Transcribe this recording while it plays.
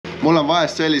Mul on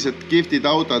vahest sellised kihvtid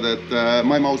autod, et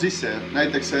ma ei mahu sisse.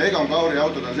 Näiteks Egon Kauri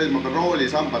autod on see, et ma pean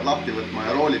roolisambad lahti võtma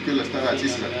ja roolid küljest ära, et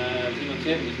sisse. Siin on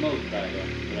service-mode praegu.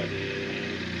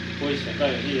 Poiss on ka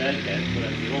ju nii väike, et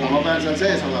kuradi rooli... Aga ma pean seal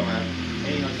sees olema, jah?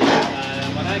 Ei, no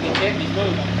ma räägin,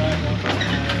 service-mode on praegu...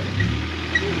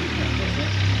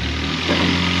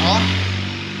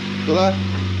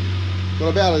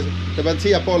 Tule peale, sa pead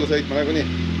siia poole sõitma nagu nii.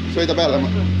 Sõida peale, ma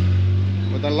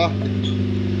võtan lahti.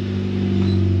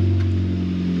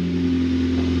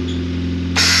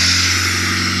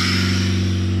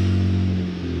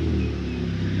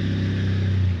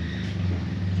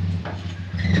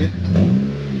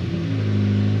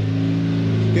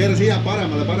 Keera siia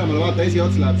paremale, vaata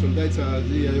esiots läheb sul täitsa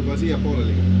siia juba siia poole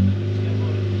liiga.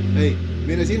 Ei,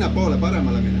 mine sinna poole,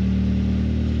 paremale mine.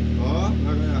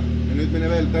 Väga hea. Ja nüüd mine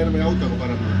veel terve autoga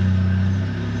paremale.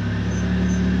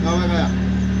 Väga hea.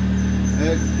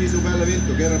 Kisu peale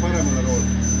viltu, keera paremale rool.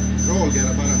 Rool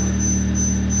keera paremale.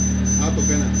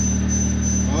 Natukene.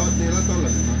 Nii, lata olla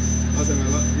siis. Laseme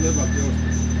lõdvalt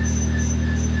joosta.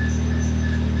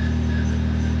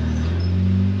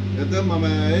 Ja tõmbame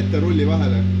ette rulli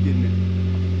vahele kinni.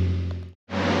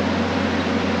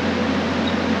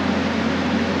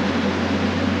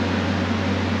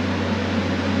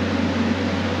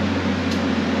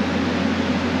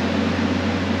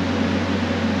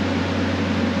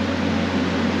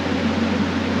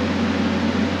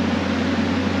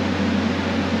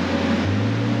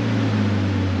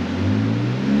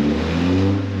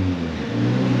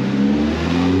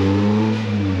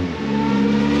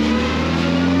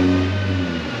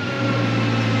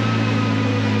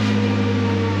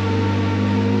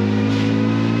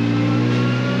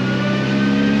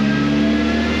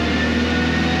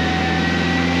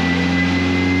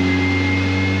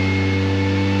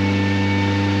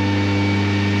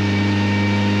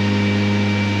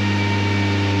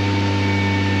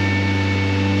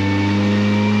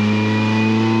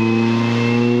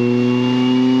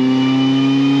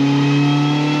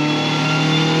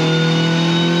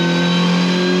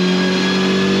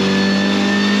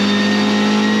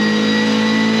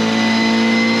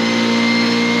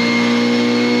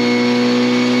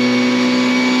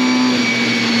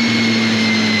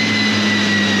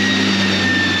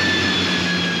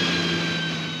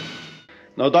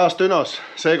 No taas Dynos,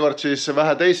 seekord siis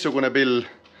vähe teistsugune pill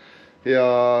ja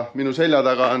minu selja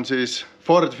taga on siis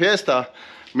Ford Fiesta,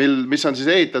 mis on siis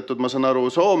ehitatud, ma saan aru,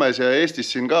 Soomes ja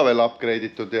Eestis siin ka veel upgrade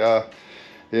itud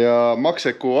ja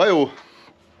MaxxECU aju.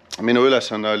 Minu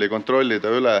ülesanne oli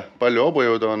kontrollida üle, palju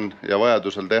hobujõud on ja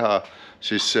vajadusel teha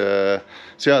siis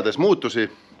seades muutusi.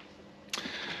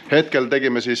 Hetkel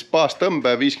tegime siis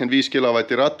baastõmbe 55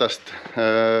 kilovati ratast,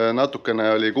 natukene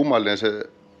oli kummaline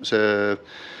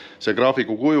see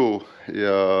graafiku kuju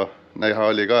ja näha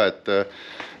oli ka,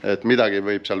 et midagi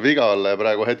võib seal viga olla ja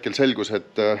praegu hetkel selgus,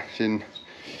 et siin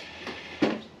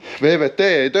VVT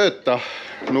ei tööta,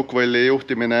 nukkvõlli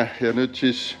juhtimine ja nüüd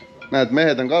siis näed,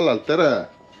 mehed on kallalt, tere!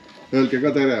 Öelge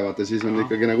ka tere, vaata, siis on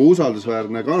ikkagi nagu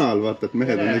usaldusväärne kanal, vaata, et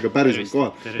mehed on ikka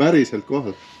päriselt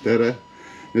kohal. Tere!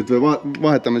 Nüüd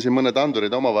vahetame siin mõned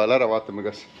andurid omavahel ära, vaatame,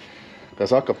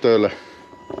 kas hakkab tööle.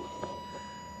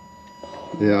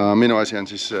 Ja minu asi on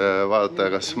siis vaadata,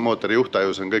 kas mootori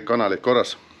juhtajus on kõik kanalid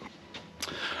korras.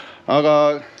 Aga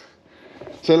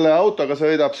selle autoga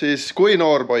sõidab siis kui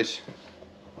noor poiss?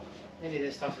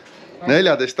 14 aastat.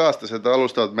 14-aastased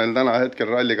alustavad meil täna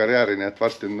hetkel rallikarjääri, nii et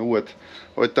varsti on uued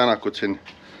Ott Tänakud siin.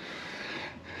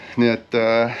 Nii et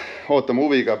ootame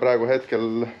huviga praegu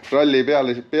hetkel ralli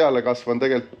peale kasv on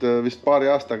tegelikult vist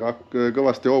paari aastaga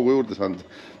kõvasti hoogu juurde saanud.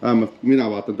 Vähemalt mina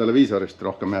vaatan televiisorist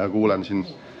rohkem ja kuulen siin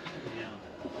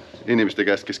inimeste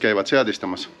käest, kes käivad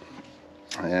seadistamas.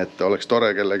 Et oleks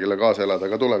tore kellegile kaasa elada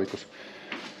ka tulevikus.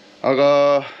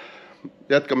 Aga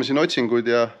jätkame siin otsinguid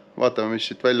ja vaatame, mis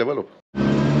siit välja võlub.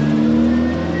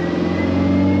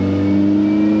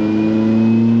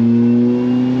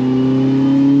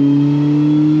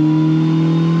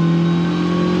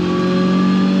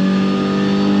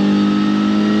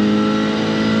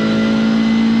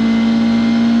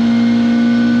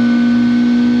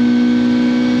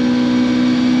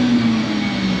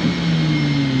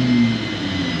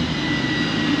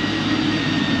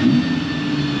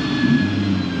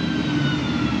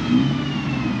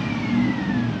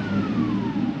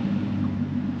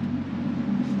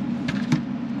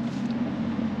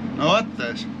 No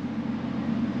vattes,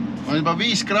 on juba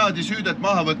 5 kraadi süüdet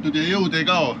maha võtnud ja jõud ei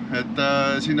kao, et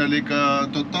siin oli ikka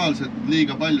totaalselt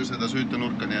liiga palju seda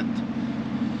süütenurka, nii et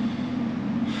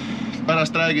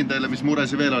pärast räägin teile, mis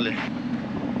muresi veel oli.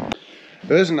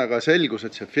 Ühesõnaga selgus,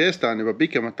 et see Fiesta on juba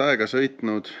pikemat aega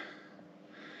sõitnud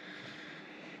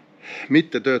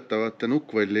mitte töötavate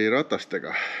nukkvõlli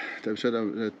ratastega. Teeb seda,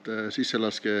 et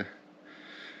sisselaske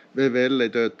VVL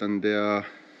ei töötanud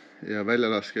ja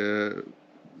väljalaske,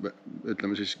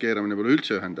 ütleme siis, keeramine pole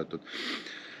üldse ühendatud.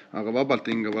 Aga vabalt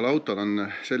hingaval autol on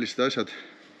sellised asjad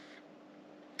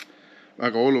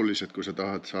väga olulised, kui sa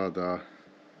tahad saada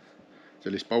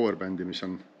sellist powerbandi, mis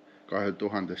on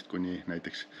 2000 kuni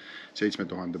näiteks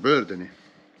 7000 pöördeni.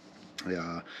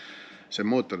 Ja see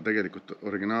mootor tegelikult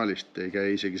originaalist ei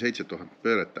käi isegi 7000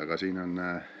 pööret, aga siin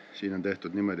on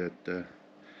tehtud niimoodi, et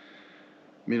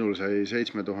minul sai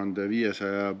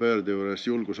 7500 pöörde juures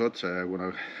julgus otsa ja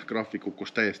kuna graafik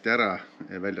kukkus täiesti ära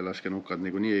ja väljalaskenukad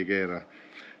niikuinii ei keera,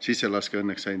 sisselaske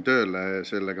õnneks sain tööle ja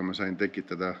sellega ma sain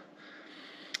tekitada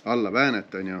alla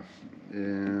väänet,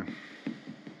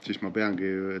 siis ma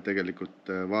peangi tegelikult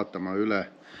vaatama üle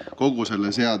kogu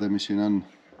selle seade, mis siin on.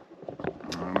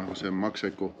 Nagu see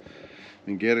MaxxECU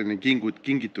mingi eriline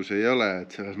kingitus ei ole,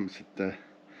 et selles mõttes, et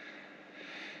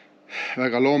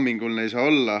väga loominguline ei saa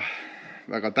olla,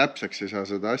 väga täpseks ei saa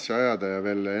seda asja ajada ja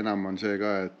veel enam on see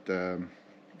ka,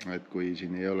 et kui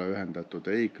siin ei ole ühendatud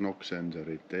ei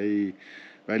knock-sensorit, ei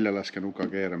väljalaskenuka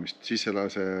keeramist,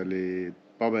 sisselase oli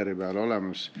paberi peal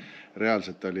olemas,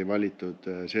 reaalselt oli valitud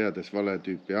seades vale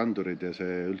tüüpi andurid ja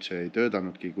see üldse ei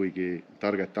töödanudki, kuigi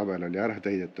target tabel oli ära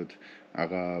täidetud,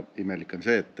 aga imelik on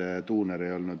see, et tuuner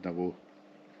ei olnud nagu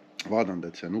vaadanud,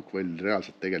 et see nukkvõll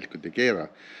reaalselt tegelikult ei keera.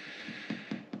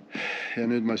 Ja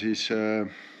nüüd ma siis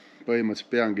põhimõtteliselt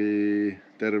peangi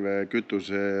terve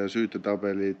kütuse ja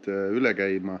süütetabelid üle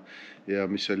käima ja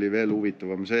mis oli veel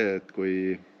huvitavam see, et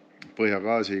kui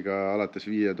põhjagaasiga alates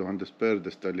 5000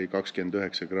 pöördest oli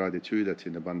 29 kraadit süüdet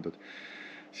sinna pandud,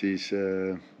 siis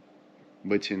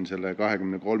võtsin selle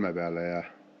 23 peale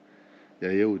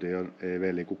ja jõud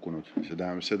veel ei kukkunud. See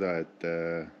tähendab seda,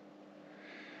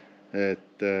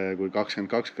 et kui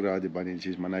 22 kraadi panin,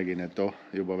 siis ma nägin, et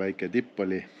juba väike tipp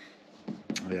oli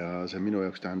ja see minu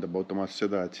jaoks tähendab automaatselt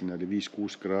seda, et siin oli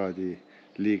 5-6 kraadi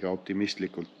liiga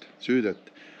optimistlikult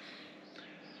süüdet.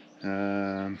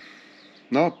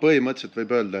 No põhimõtteliselt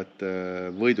võib öelda, et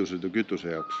võidusõidu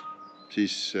kütuse jaoks,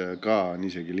 siis ka on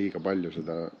isegi liiga palju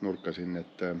seda nurka siin,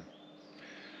 et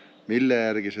mille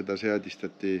järgi seda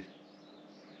seadistati,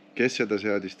 kes seda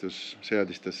seadistas,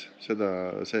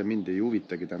 see mind ei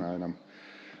huvitagi täna enam.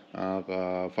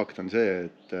 Aga fakt on see,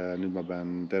 et nüüd ma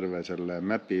pean terve selle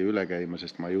mapi üle käima,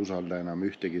 sest ma ei usalda enam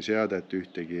ühtegi seadet,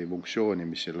 ühtegi funktsiooni,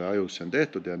 mis selle ajusse on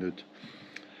tehtud ja nüüd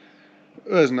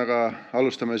ühesõnaga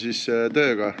alustame siis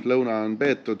tööga, lõuna on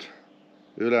peetud,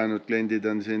 ülejäänud kliendid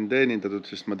on siin teenindatud,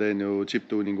 sest ma teen ju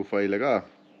chip-tuuningu faile ka.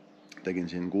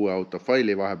 Tegin siin 6 auto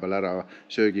faili vahepeal ära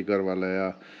söögi kõrvale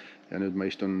ja nüüd ma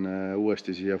istun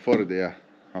uuesti siia Fordi ja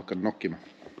hakkan nokkima.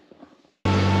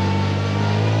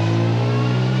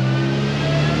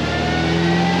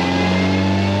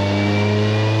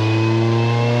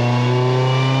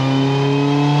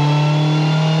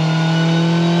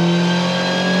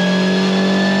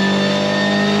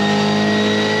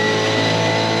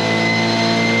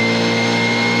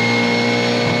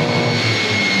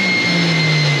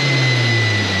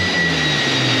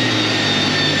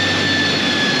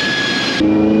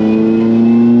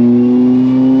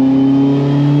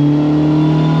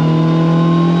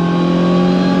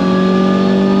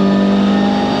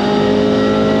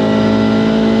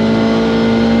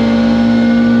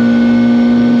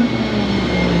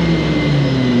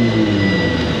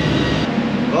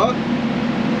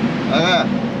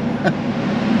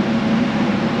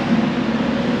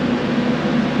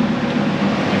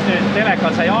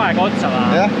 Telekal sai aega otsa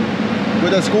või? Jah,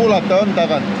 kuidas kuulata on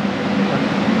tagant?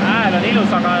 Hääl on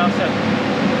ilus, aga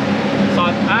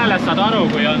häälest saad aru,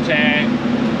 kui on see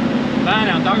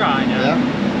vääne on taga.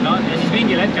 No, ja siis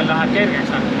mingil hetkel läheb kergeks.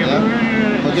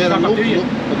 Ma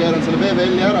keeran selle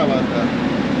VVL-i ära, vaata.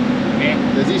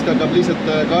 Ja siis ta hakkab lihtsalt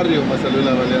karjuma seal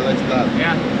üleval ja läks läheb.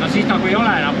 Jah, no siis nagu ei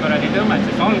ole enam pöördi tõmmet,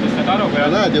 sest algust saad aru, kui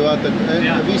on... Näed ju, vaata,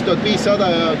 5500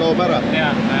 ja kaob ära. Ja,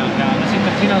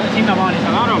 no sinna maani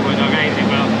saad aru, kui ta käib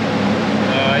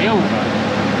jõuga.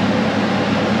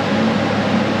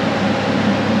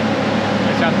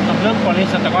 Sealt lõpp on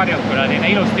lihtsalt ta karjub, kui ta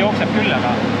ilusti jookseb küll,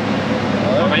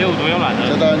 aga jõudu ei ole.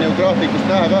 Seda on ju graafikust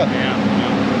näha ka.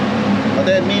 Ma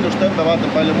teen miinustõmbe, vaatan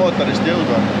palju mootorist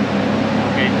jõudu on.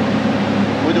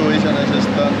 Muidu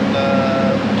iseenesest on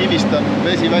kivist on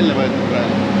vesi välja võetud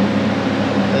praegu.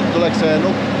 Et tuleks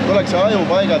see aju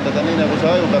paigaldada nii, nagu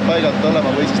see aju peab paigaldatud olema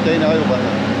või siis teine aju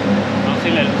panna. No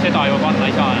seda aju panna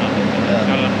ei saa enam.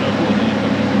 Seal on puudu.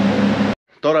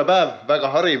 Tore päev, väga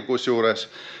hariv kusjuures.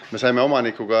 Me saime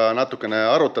omanikuga natukene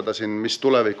arutada siin, mis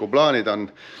tulevikuplaanid on.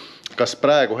 Kas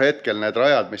praegu hetkel need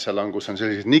rajad, mis seal on, kus on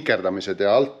sellised nikerdamised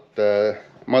ja alt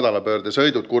madalapöörde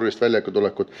sõidud, kurvist väljaku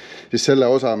tulekud, siis selle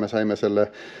osa me saime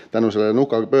tänu sellele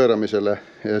nukaga pööramisele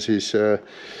ja siis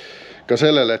ka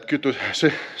sellele, et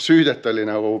süüdet oli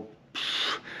nagu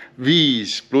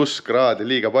 5+ kraadi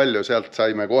liiga palju, sealt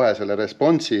saime kohe selle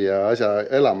responsi ja asja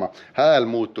elama. Hääl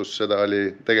muutus, seda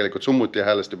oli tegelikult summuti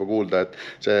häälest juba kuulda, et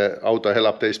see auto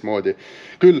helab teistmoodi.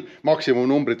 Küll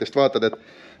maksimumnumbritest vaatad, et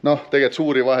tegelikult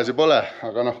suuri vahesi pole,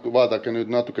 aga kui vaadake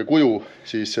nüüd natuke kuju,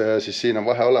 siis siin on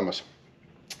vahe olemas.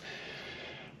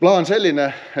 Plaan selline,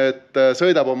 et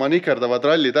sõidab oma nikerdavad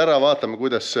rallid ära, vaatame,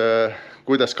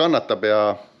 kuidas kannatab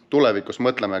ja tulevikus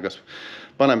mõtleme, kas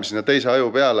paneme sinna teise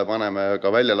aju peale, paneme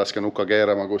ka väljalaske nukka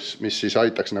keerama, mis siis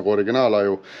aitaks nagu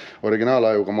originaalaju.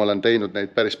 Originaalajuga ma olen teinud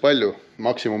neid päris palju,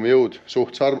 maksimumjõud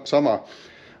suht sama,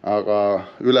 aga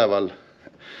üleval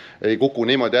ei kuku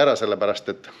niimoodi ära, sellepärast,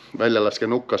 et väljalaske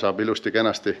nukka saab ilusti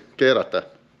kenasti keerata.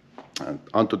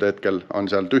 Antud hetkel on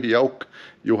seal tühi auk,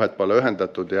 juhet pole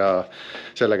ühendatud ja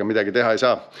sellega midagi teha ei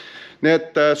saa. Nii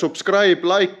et subscribe,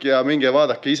 like ja minge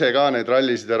vaadake ise ka neid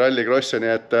rallisid ja rallikrosse,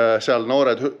 nii et seal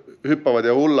noored hüppavad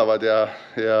ja hullavad ja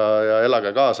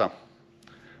elage kaasa.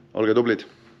 Olge tublid!